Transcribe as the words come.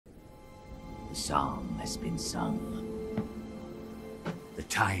The song has been sung. The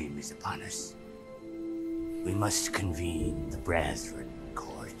time is upon us. We must convene the Brethren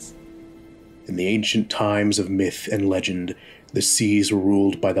Court. In the ancient times of myth and legend, the seas were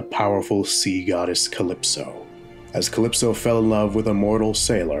ruled by the powerful sea goddess Calypso. As Calypso fell in love with a mortal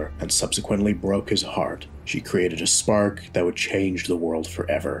sailor and subsequently broke his heart, she created a spark that would change the world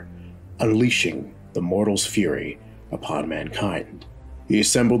forever, unleashing the mortal's fury upon mankind. He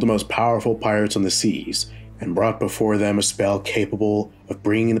assembled the most powerful pirates on the seas and brought before them a spell capable of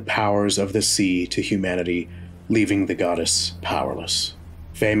bringing the powers of the sea to humanity, leaving the goddess powerless.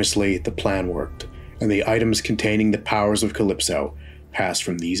 Famously, the plan worked, and the items containing the powers of Calypso passed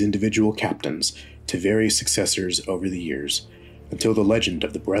from these individual captains to various successors over the years, until the legend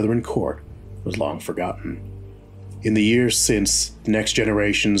of the Brethren Court was long forgotten. In the years since, the next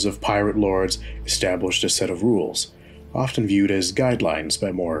generations of pirate lords established a set of rules, often viewed as guidelines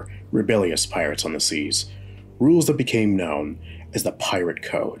by more rebellious pirates on the seas, rules that became known as the Pirate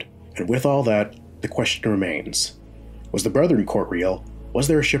Code. And with all that, the question remains, was the Brethren Court real? Was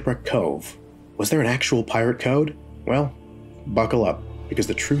there a Shipwreck Cove? Was there an actual pirate code? Well, buckle up, because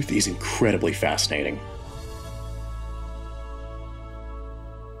the truth is incredibly fascinating.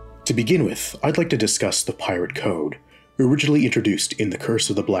 To begin with, I'd like to discuss the Pirate Code. Originally introduced in The Curse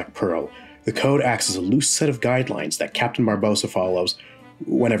of the Black Pearl, the code acts as a loose set of guidelines that Captain Barbossa follows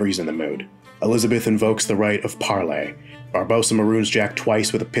whenever he's in the mood. Elisabeth invokes the right of parley. Barbossa maroons Jack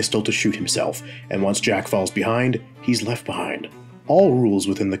twice with a pistol to shoot himself, and once Jack falls behind, he's left behind. All rules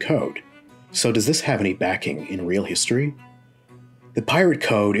within the code. So does this have any backing in real history? The Pirate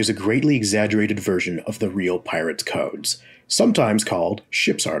Code is a greatly exaggerated version of the real pirates' codes, sometimes called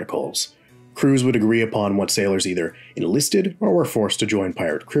ship's articles. Crews would agree upon what sailors either enlisted or were forced to join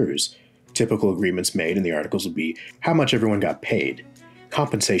pirate crews. Typical agreements made in the articles would be how much everyone got paid,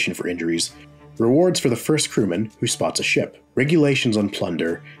 compensation for injuries, rewards for the first crewman who spots a ship, regulations on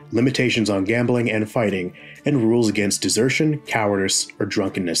plunder, limitations on gambling and fighting, and rules against desertion, cowardice, or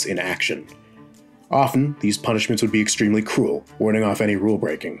drunkenness in action. Often, these punishments would be extremely cruel, warding off any rule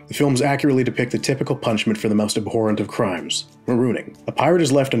breaking. The films accurately depict the typical punishment for the most abhorrent of crimes, marooning. A pirate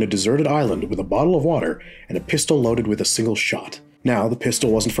is left on a deserted island with a bottle of water and a pistol loaded with a single shot. Now, the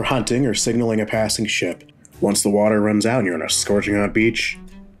pistol wasn't for hunting or signaling a passing ship. Once the water runs out and you're on a scorching hot beach,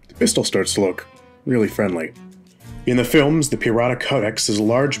 the pistol starts to look really friendly. In the films, the Pirata Codex is a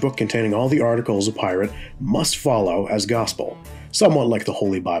large book containing all the articles a pirate must follow as gospel, somewhat like the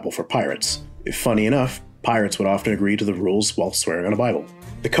Holy Bible for pirates. Funny enough, pirates would often agree to the rules while swearing on a Bible.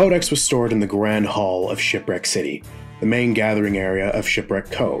 The Codex was stored in the Grand Hall of Shipwreck City, the main gathering area of Shipwreck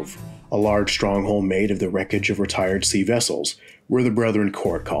Cove, a large stronghold made of the wreckage of retired sea vessels, where the Brethren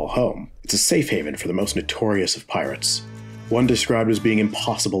Court call home. It's a safe haven for the most notorious of pirates, one described as being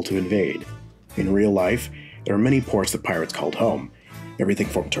impossible to invade. In real life, there are many ports that pirates called home, everything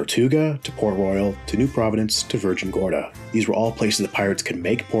from Tortuga to Port Royal to New Providence to Virgin Gorda. These were all places that pirates could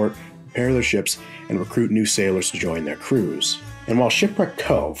make port, repair their ships, and recruit new sailors to join their crews. And while Shipwreck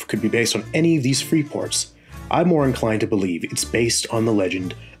Cove could be based on any of these free ports, I'm more inclined to believe it's based on the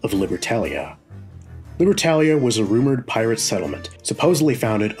legend of Libertalia. Libertalia was a rumored pirate settlement, supposedly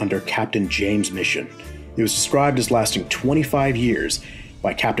founded under Captain James' mission. It was described as lasting 25 years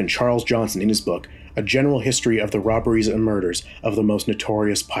by Captain Charles Johnson in his book, A General History of the Robberies and Murders of the Most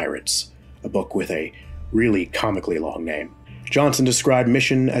Notorious Pirates, a book with a really comically long name. Johnson described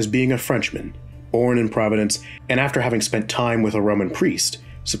Mission as being a Frenchman, born in Providence, and after having spent time with a Roman priest,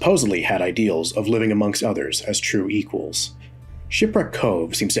 supposedly had ideals of living amongst others as true equals. Shipwreck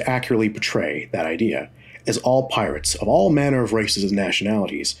Cove seems to accurately portray that idea, as all pirates of all manner of races and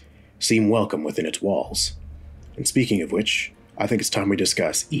nationalities seem welcome within its walls. And speaking of which, I think it's time we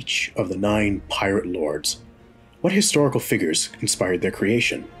discuss each of the 9 pirate lords. What historical figures inspired their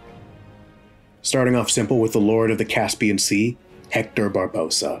creation? Starting off simple with the Lord of the Caspian Sea, Hector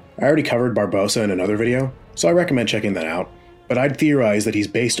Barbossa. I already covered Barbossa in another video, so I recommend checking that out, but I'd theorize that he's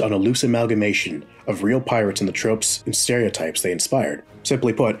based on a loose amalgamation of real pirates and the tropes and stereotypes they inspired.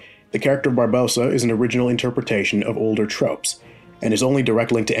 Simply put, the character Barbossa is an original interpretation of older tropes, and his only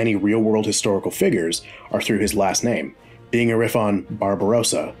direct link to any real-world historical figures are through his last name, being a riff on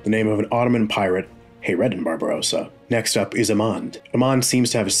Barbarossa, the name of an Ottoman pirate, Hayreddin Barbarossa. Next up is Amand. Amand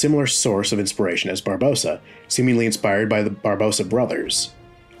seems to have a similar source of inspiration as Barbossa, seemingly inspired by the Barbossa brothers.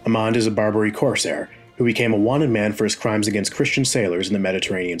 Amand is a Barbary corsair, who became a wanted man for his crimes against Christian sailors in the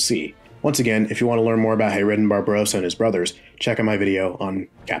Mediterranean Sea. Once again, if you want to learn more about Hayreddin Barbarossa and his brothers, check out my video on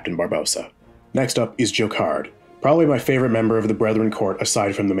Captain Barbossa. Next up is Jocard, probably my favorite member of the Brethren Court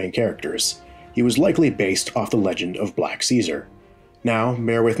aside from the main characters. He was likely based off the legend of Black Caesar. Now,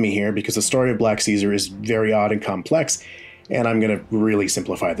 bear with me here because the story of Black Caesar is very odd and complex, and I'm going to really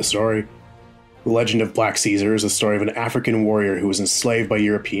simplify the story. The legend of Black Caesar is the story of an African warrior who was enslaved by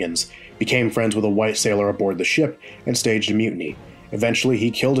Europeans, became friends with a white sailor aboard the ship, and staged a mutiny. Eventually,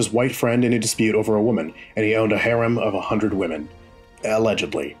 he killed his white friend in a dispute over a woman, and he owned a harem of 100 women.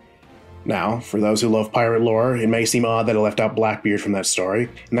 Allegedly. Now, for those who love pirate lore, it may seem odd that I left out Blackbeard from that story,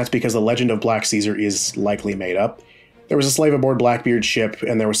 and that's because the legend of Black Caesar is likely made up. There was a slave aboard Blackbeard's ship,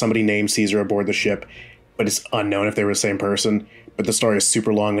 and there was somebody named Caesar aboard the ship, but it's unknown if they were the same person. But the story is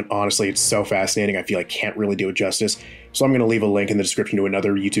super long, and honestly, it's so fascinating, I feel I can't really do it justice. So I'm going to leave a link in the description to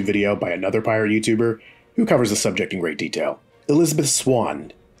another YouTube video by another pirate YouTuber who covers the subject in great detail. Elisabeth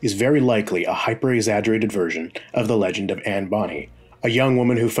Swann is very likely a hyper-exaggerated version of the legend of Anne Bonny, a young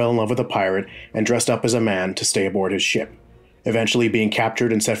woman who fell in love with a pirate and dressed up as a man to stay aboard his ship, eventually being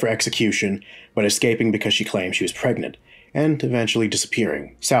captured and set for execution, but escaping because she claimed she was pregnant, and eventually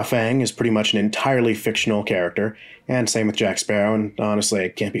disappearing. Sao Fang is pretty much an entirely fictional character, and same with Jack Sparrow, and honestly, I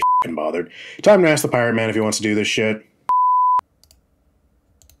can't be f***ing bothered. Time to ask the Pirate Man if he wants to do this shit.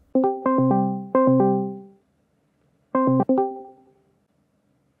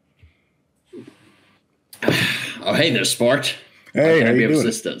 Oh, hey there, sport. Hey, how you doing?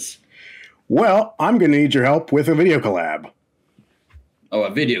 Assistance? Well, I'm going to need your help with a video collab. Oh,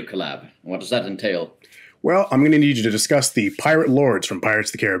 a video collab. What does that entail? Well, I'm going to need you to discuss the Pirate Lords from Pirates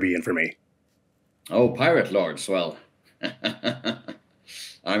of the Caribbean for me. Oh, Pirate Lords. Well,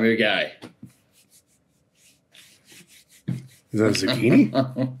 I'm your guy. Is that a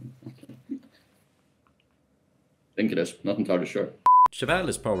zucchini? Think it is. Not entirely sure. Cheval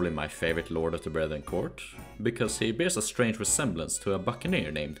is probably my favorite lord of the Brethren Court, because he bears a strange resemblance to a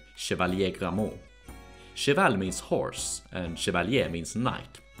buccaneer named Chevalier Grammont. Cheval means horse, and Chevalier means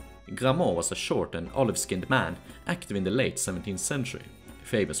knight. Grammont was a short and olive-skinned man active in the late 17th century,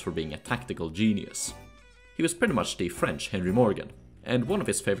 famous for being a tactical genius. He was pretty much the French Henry Morgan, and one of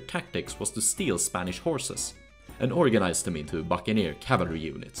his favorite tactics was to steal Spanish horses, and organize them into buccaneer cavalry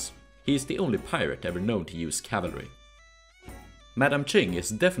units. He is the only pirate ever known to use cavalry. Madame Qing is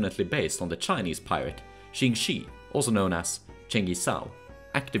definitely based on the Chinese pirate Qing Shi, also known as Chengi Sao,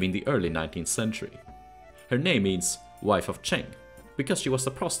 active in the early 19th century. Her name means wife of Cheng, because she was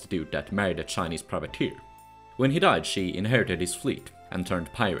a prostitute that married a Chinese privateer. When he died, she inherited his fleet and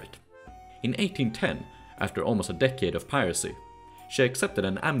turned pirate. In 1810, after almost a decade of piracy, she accepted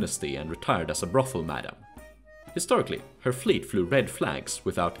an amnesty and retired as a brothel madam. Historically, her fleet flew red flags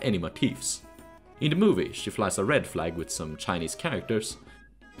without any motifs. In the movie, she flies a red flag with some Chinese characters.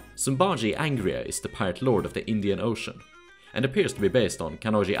 Sumbaji Angria is the pirate lord of the Indian Ocean, and appears to be based on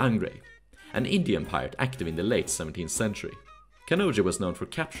Kanoji Angre, an Indian pirate active in the late 17th century. Kanoji was known for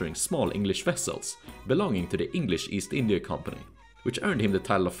capturing small English vessels belonging to the English East India Company, which earned him the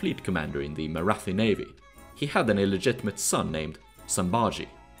title of fleet commander in the Marathi Navy. He had an illegitimate son named Sambaji.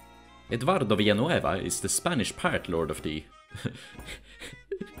 Eduardo Villanueva is the Spanish pirate lord of the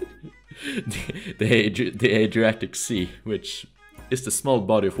the Adriatic Sea, which is the small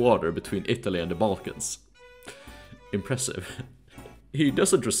body of water between Italy and the Balkans. Impressive. He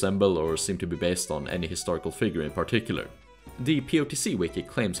doesn't resemble or seem to be based on any historical figure in particular. The POTC wiki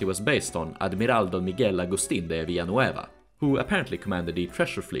claims he was based on Admiral Don Miguel Agustin de Villanueva, who apparently commanded the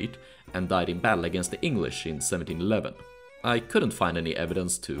treasure fleet and died in battle against the English in 1711. I couldn't find any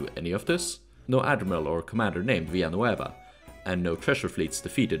evidence to any of this, no admiral or commander named Villanueva, and no treasure fleets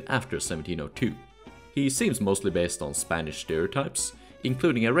defeated after 1702. He seems mostly based on Spanish stereotypes,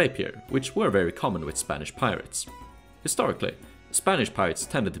 including a rapier, which were very common with Spanish pirates. Historically, Spanish pirates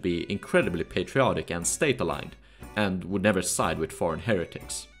tended to be incredibly patriotic and state-aligned, and would never side with foreign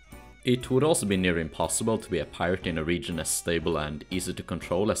heretics. It would also be near impossible to be a pirate in a region as stable and easy to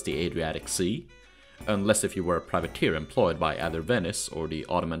control as the Adriatic Sea, unless if you were a privateer employed by either Venice or the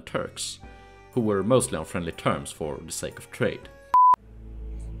Ottoman Turks, who were mostly on friendly terms for the sake of trade.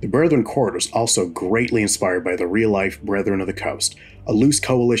 The Brethren Court was also greatly inspired by the real-life Brethren of the Coast, a loose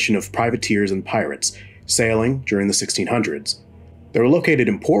coalition of privateers and pirates, sailing during the 1600s. They were located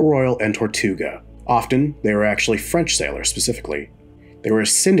in Port Royal and Tortuga. Often, they were actually French sailors specifically. They were a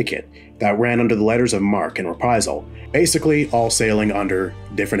syndicate that ran under the letters of marque and reprisal, basically all sailing under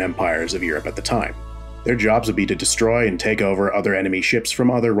different empires of Europe at the time. Their jobs would be to destroy and take over other enemy ships from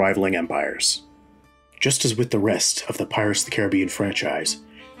other rivaling empires. Just as with the rest of the Pirates of the Caribbean franchise,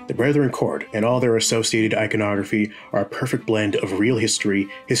 the Brethren Court and all their associated iconography are a perfect blend of real history,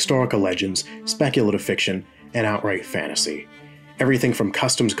 historical legends, speculative fiction, and outright fantasy. Everything from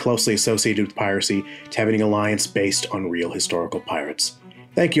customs closely associated with piracy to having an alliance based on real historical pirates.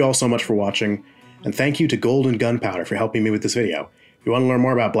 Thank you all so much for watching, and thank you to Gold and Gunpowder for helping me with this video. If you want to learn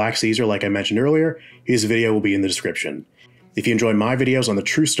more about Black Caesar like I mentioned earlier, his video will be in the description. If you enjoy my videos on the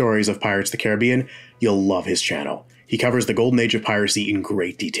true stories of Pirates of the Caribbean, you'll love his channel. He covers the golden age of piracy in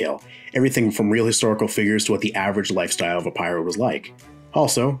great detail, everything from real historical figures to what the average lifestyle of a pirate was like.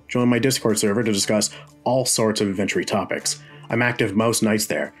 Also, join my Discord server to discuss all sorts of adventure topics. I'm active most nights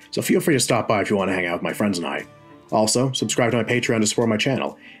there, so feel free to stop by if you want to hang out with my friends and I. Also, subscribe to my Patreon to support my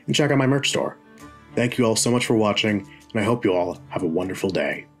channel, and check out my merch store. Thank you all so much for watching, and I hope you all have a wonderful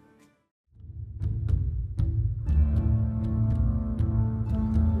day.